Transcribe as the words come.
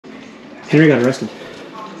Henry got arrested.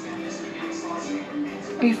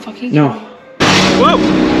 Are you fucking No. Whoa!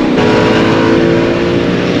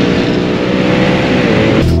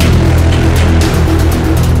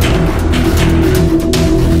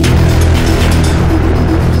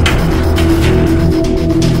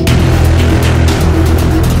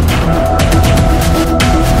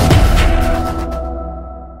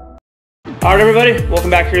 Alright everybody, welcome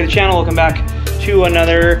back here to the channel, welcome back to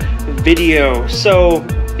another video. So,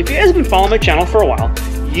 if you guys have been following my channel for a while,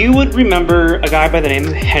 you would remember a guy by the name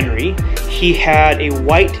of Henry. He had a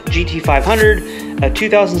white GT500, a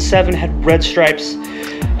 2007, had red stripes.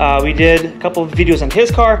 We did a couple of videos on his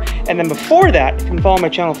car, and then before that, if you've been following my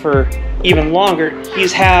channel for even longer,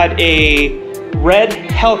 he's had a red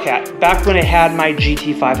Hellcat, back when it had my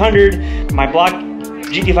GT500, my black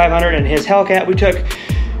GT500 and his Hellcat. We took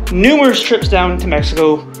numerous trips down to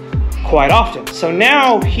Mexico quite often. So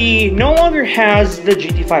now he no longer has the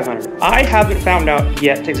GT500. I haven't found out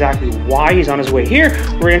yet exactly why he's on his way here.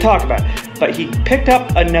 We're gonna talk about it. But he picked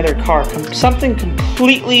up another car, something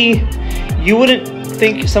completely you wouldn't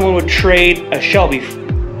think someone would trade a Shelby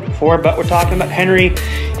for, but we're talking about Henry.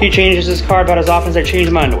 He changes his car about as often as I change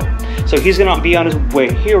my underwear. So he's gonna be on his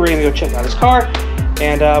way here. We're gonna go check out his car,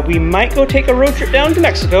 and we might go take a road trip down to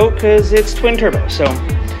Mexico because it's twin turbo. So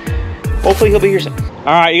hopefully he'll be here soon. All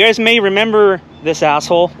right, you guys may remember this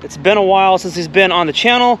asshole. It's been a while since he's been on the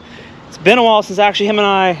channel. It's been a while since actually him and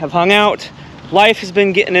I have hung out. Life has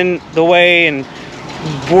been getting in the way and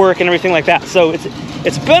work and everything like that. So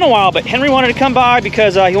it's been a while, but Henry wanted to come by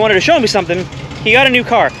because he wanted to show me something. He got a new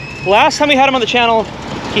car. Last time we had him on the channel,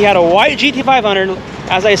 he had a white GT500,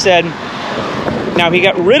 as I said. Now he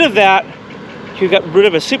got rid of that. He got rid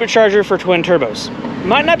of a supercharger for twin turbos.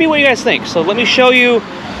 Might not be what you guys think. So let me show you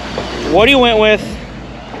what he went with.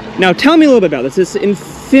 Now tell me a little bit about this. This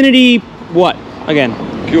Infinity what? Again.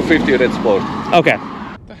 Q50 Red Sport. Okay.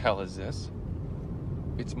 What the hell is this?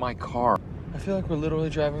 It's my car. I feel like we're literally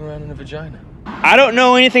driving around in a vagina. I don't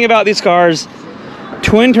know anything about these cars.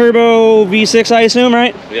 Twin turbo V6, I assume,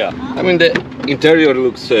 right? Yeah. I mean, the interior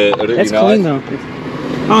looks really That's nice. clean though.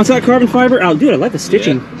 Oh, it's got carbon fiber. Oh, dude, I like the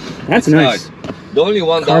stitching. Yeah. That's nice. The only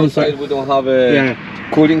one Carbon downside, we don't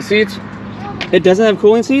have cooling seats. It doesn't have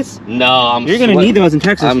cooling seats? No, You're gonna need those in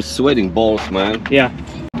Texas. I'm sweating balls, man. Yeah.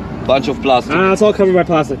 Bunch of plastic. It's all covered by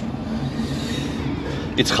plastic.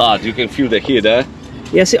 It's hot. You can feel the heat, eh?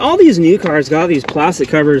 Yeah, see, all these new cars got these plastic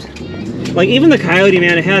covers. Like even the Coyote,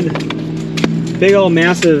 man, it had big old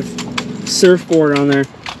massive surfboard on there.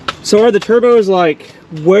 So are the turbos like,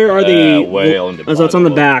 where are they? Way on the back. Oh, so it's on the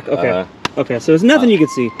back, okay. Okay, so there's nothing you can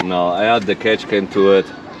see. No, I had the catch cam to it.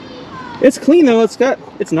 It's clean though,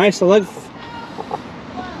 it's nice. I like.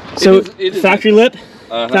 So it is factory lip,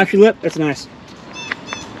 factory lip, that's nice.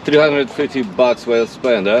 $350 well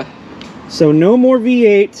spent, eh? So no more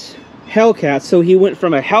V8 Hellcat. So he went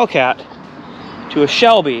from a Hellcat to a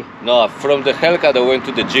Shelby. No, from the Hellcat I went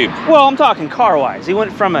to the Jeep. Well, I'm talking car-wise. He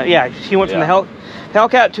went from he went from the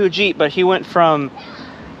Hellcat to a Jeep, but he went from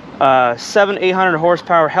 700-800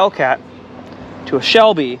 horsepower Hellcat to a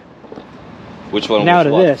Shelby. Which one now was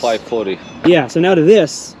to what? this. 540. Yeah, so now to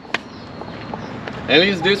this. At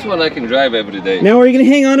least this one I can drive every day. Now are you gonna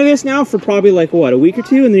hang on to this now for probably like what, a week or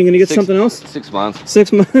two, and then you're gonna get something else? 6 months.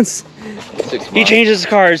 6 months. 6 months. He changes his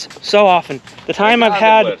cars so often. The time I've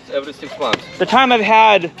had every 6 months. The time I've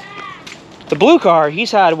had the blue car,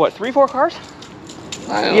 he's had what, 3-4 cars?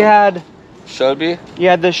 I know. You had Shelby. You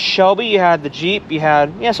had the Shelby, you had the Jeep, you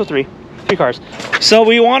had, yeah, so three cars. So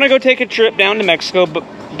we want to go take a trip down to Mexico, but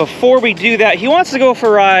before we do that, he wants to go for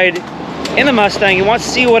a ride in the Mustang. He wants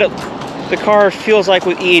to see what the car feels like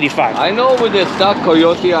with E85. I know with the stock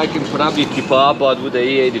Coyote I can probably keep up, but with the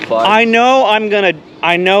E85.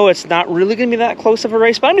 I know it's not really gonna be that close of a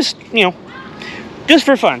race, but I'm just, just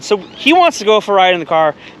for fun. So he wants to go for a ride in the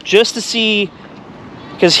car just to see,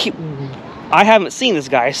 because I haven't seen this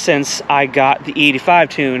guy since I got the E85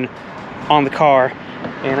 tune on the car,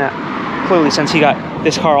 and clearly since he got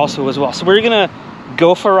this car also as well. So we're gonna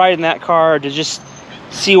go for a ride in that car to just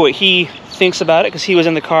see what he thinks about it, because he was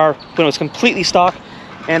in the car when it was completely stock,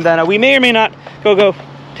 and then we may or may not go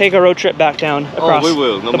take a road trip back down across we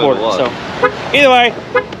will, no the border. What. So either way,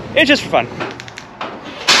 it's just for fun.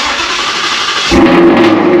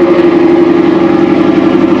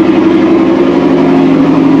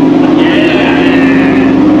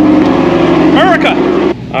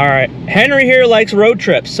 All right, Henry here likes road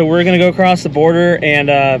trips, so we're gonna go across the border, and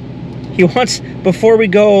he wants, before we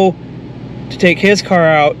go to take his car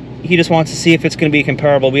out, he just wants to see if it's gonna be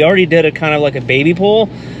comparable. We already did a kind of like a baby pull.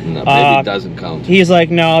 No, baby doesn't count. He's like,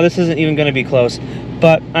 no, this isn't even gonna be close.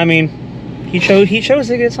 But I mean, He chose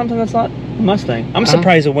to get something that's not a Mustang. I'm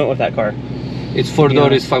surprised it went with that car. It's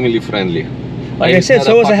 4-door, it's family friendly. Like I said,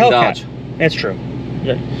 so is a Hellcat. That's true.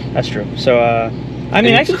 Yeah, that's true. So, I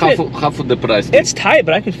mean, I could fit half of the price. It's tight,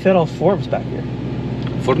 but I could fit all 4 of us back here.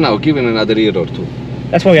 For now, give it another year or 2.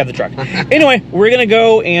 That's why we have the truck. Anyway, we're gonna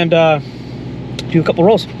go and do a couple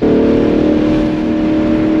rolls.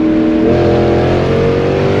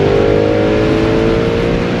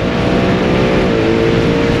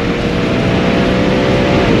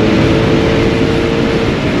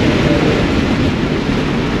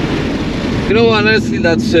 You know, honestly,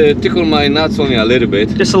 that's tickled my nuts only a little bit.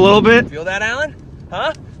 Just a little bit. Feel that, Alan?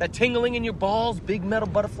 Huh? That tingling in your balls, big metal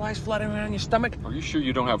butterflies fluttering around your stomach? Are you sure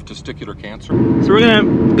you don't have testicular cancer? So we're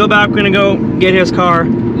gonna go back. We're gonna go get his car.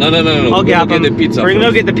 No. I'll gap him. Get the pizza. We're gonna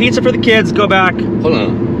go get the pizza for the kids. Go back. Hold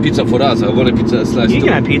on, pizza for us. I want a pizza slice. You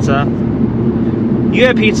can have pizza. You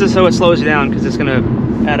have pizza, so it slows you down because it's gonna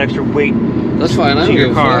add extra weight That's fine. I to don't your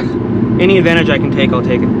give car. a fuck. Any advantage I can take, I'll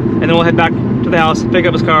take it. And then we'll head back to the house, pick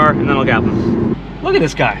up his car, and then I'll gap him. Look at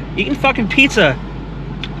this guy eating fucking pizza.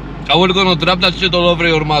 I was gonna drop that shit all over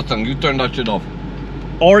your Mustang. You turn that shit off.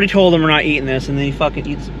 Already told him we're not eating this, and then he fucking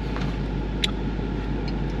eats.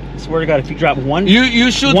 Swear to God, if you drop one,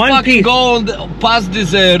 you should one fucking piece. go past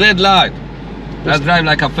this red light. Let's drive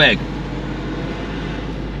like a fag.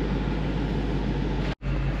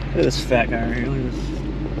 Look at this fat guy right here. Look at this.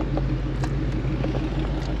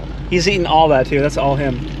 He's eating all that too. That's all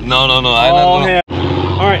him. No. All him.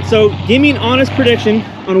 All right, so give me an honest prediction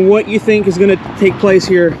on what you think is going to take place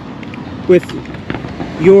here with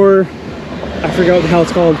your, I forgot what the hell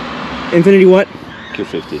it's called, Infinity what?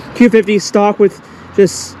 Q50. Q50 stock with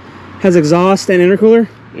just has exhaust and intercooler.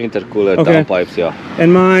 Intercooler, Okay. downpipes, yeah.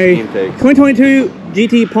 And my Intake. 2022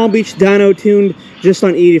 GT Palm Beach dyno tuned just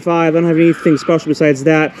on E85. I don't have anything special besides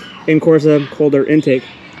that and Corsa cold air intake.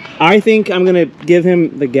 I think I'm gonna give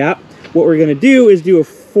him the gap. What we're gonna do is do a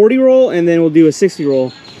 40 roll and then we'll do a 60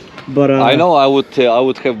 roll. But I know I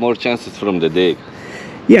would have more chances from the dig.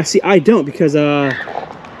 yeah, see, I don't because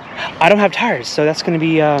I don't have tires, so that's gonna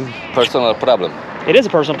be Personal problem. it is a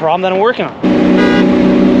personal problem that I'm working on.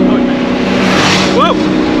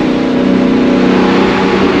 Whoa!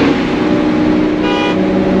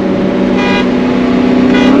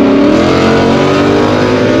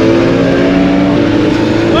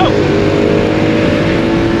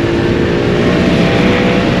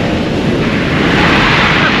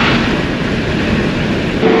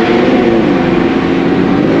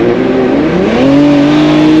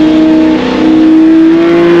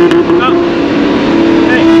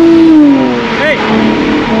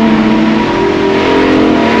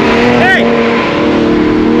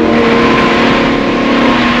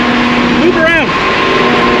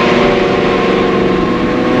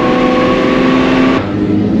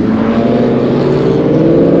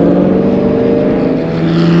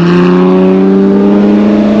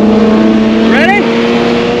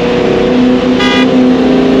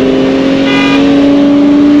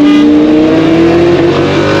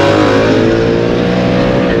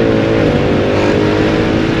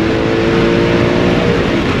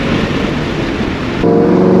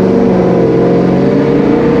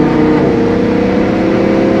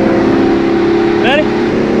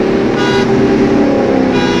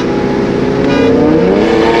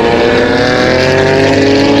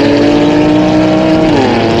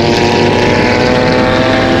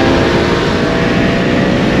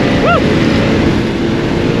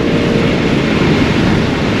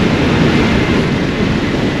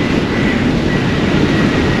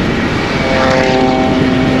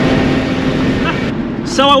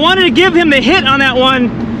 So I wanted to give him the hit on that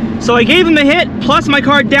one. So I gave him the hit, plus my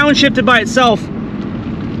car downshifted by itself.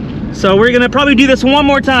 So we're gonna probably do this one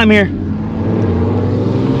more time here.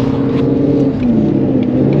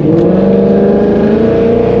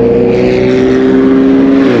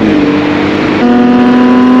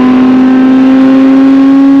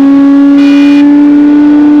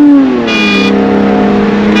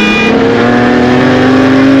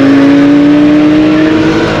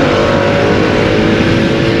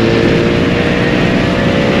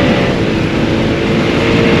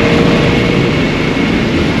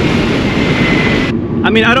 I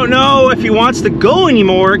mean, I don't know if he wants to go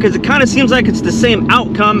anymore because it kind of seems like it's the same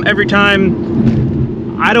outcome every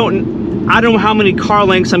time. I don't know how many car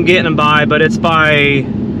lengths I'm getting him by, but it's by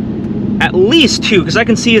at least 2 because I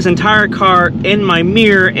can see his entire car in my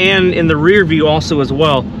mirror and in the rear view also as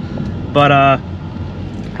well. But I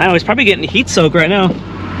don't know, he's probably getting heat soak right now.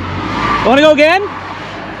 Want to go again?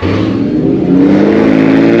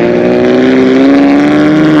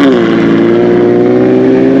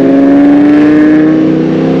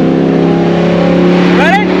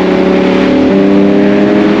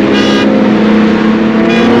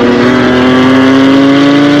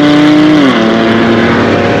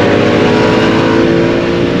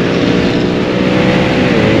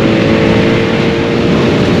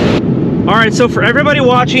 right, so for everybody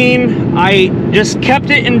watching, I just kept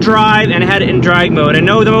it in drive and had it in drag mode. I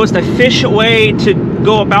know the most efficient way to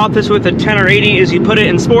go about this with a 10 or 80 is you put it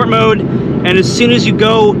in sport mode, and as soon as you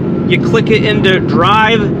go, you click it into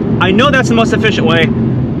drive. I know that's the most efficient way,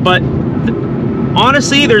 but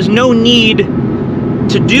honestly, there's no need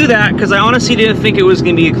to do that because I honestly didn't think it was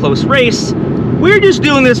going to be a close race. We're just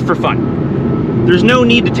doing this for fun. There's no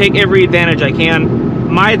need to take every advantage I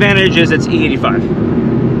can. My advantage is it's E85.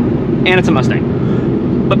 And it's a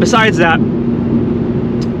Mustang. But besides that,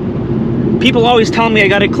 people always tell me I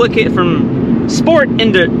gotta click it from sport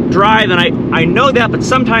into drive, and I know that, but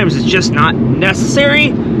sometimes it's just not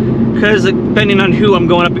necessary because depending on who I'm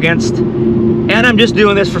going up against, and I'm just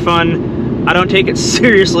doing this for fun. I don't take it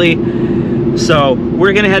seriously. So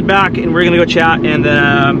we're gonna head back and we're gonna go chat, and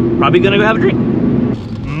then probably gonna go have a drink.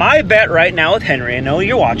 My bet right now with Henry, I know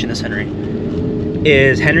you're watching this, Henry,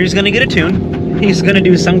 is Henry's gonna get a tune. He's gonna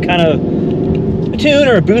do some kind of a tune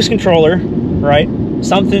or a boost controller, right?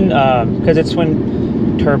 Something, because it's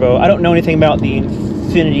twin turbo. I don't know anything about the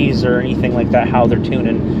Infinities or anything like that, how they're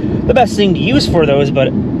tuning. The best thing to use for those, but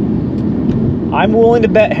I'm willing to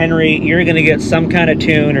bet, Henry, you're gonna get some kind of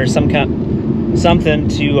tune or something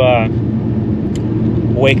to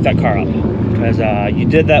wake that car up. Because you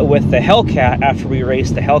did that with the Hellcat after we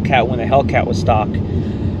raced the Hellcat when the Hellcat was stock.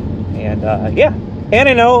 And yeah. And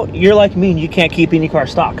I know you're like me and you can't keep any car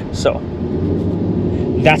stock. So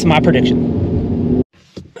that's my prediction.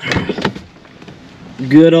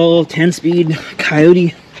 Good old 10-speed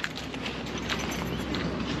Coyote.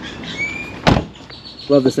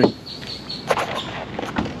 Love this thing.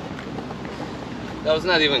 That was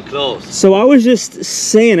not even close. So I was just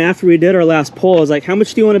saying after we did our last poll, I was like, how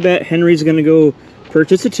much do you want to bet Henry's going to go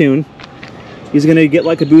purchase a tune? He's going to get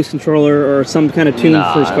like a boost controller or some kind of tune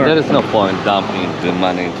for his car. There is no point dumping the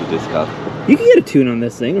money into this car. You can get a tune on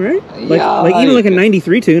this thing, right? Yeah, like even like a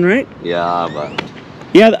 93 tune, right? Yeah, but...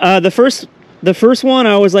 Yeah, the first one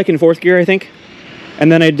I was like in 4th gear, I think. And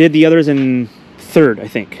then I did the others in 3rd, I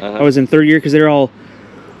think. I was in 3rd gear because they're all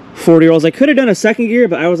 40-year-olds. I could have done a 2nd gear,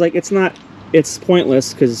 but I was like, it's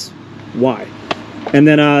pointless because why? And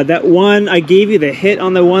then that one, I gave you the hit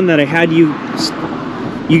on the one that I had you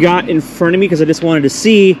got in front of me because I just wanted to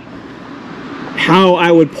see how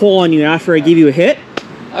I would pull on you after I give you a hit.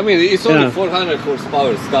 I mean, it's only 400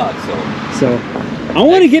 horsepower start, so I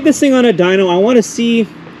want to get this thing on a dyno. I want to see.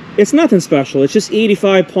 It's nothing special. It's just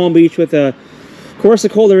 85 Palm Beach with a Corsa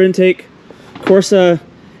Kohler intake, Corsa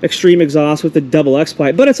Extreme exhaust with the double X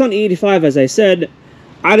pipe, but it's on 85, as I said.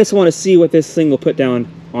 I just want to see what this thing will put down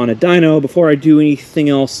on a dyno before I do anything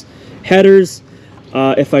else. Headers,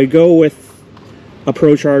 if I go with a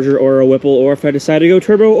Pro Charger or a Whipple, or if I decide to go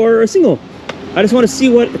turbo or a single. I just want to see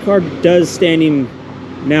what the car does standing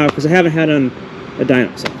now because I haven't had on a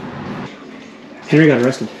dyno. So Henry got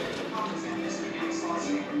arrested.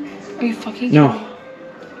 Are you fucking No.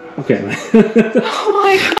 Okay. Oh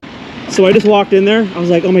my god. So I just walked in there. I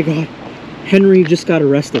was like, oh my god, Henry just got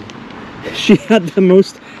arrested. She had the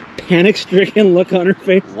most panic-stricken look on her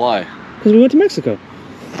face. Why? Because we went to Mexico.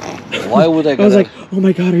 Why would I I was like, oh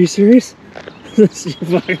my god, are you serious?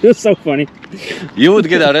 It's so funny. You would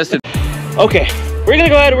get arrested. Okay, we're gonna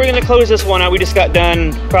go ahead, we're gonna close this one out. We just got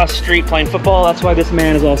done across the street playing football. That's why this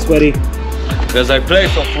man is all sweaty. Because I play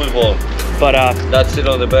some football. But that's it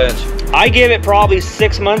on the bench. I give it probably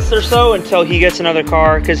 6 months or so until he gets another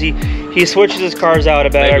car, because he switches his cars out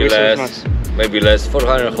about every 6 months. Maybe less.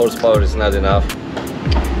 400 horsepower is not enough.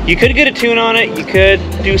 You could get a tune on it, you could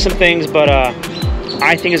do some things, but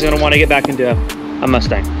I think he's gonna want to get back into a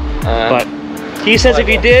Mustang. But he says if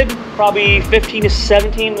he did, probably 15 to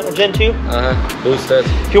 17, a Gen 2. Boosted.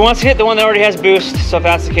 If he wants to hit the one that already has boost, so if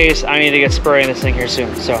that's the case, I need to get spraying this thing here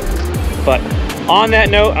soon. So, but on that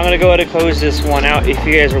note, I'm gonna go ahead and close this one out. If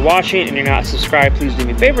you guys are watching and you're not subscribed, please do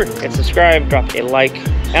me a favor, hit subscribe, drop a like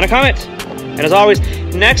and a comment. And as always,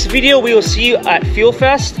 next video we will see you at Fuel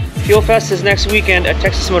Fest. Fuel Fest is next weekend at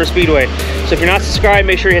Texas Motor Speedway. So if you're not subscribed,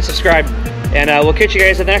 make sure you hit subscribe. And we'll catch you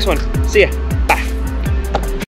guys at the next one. See ya.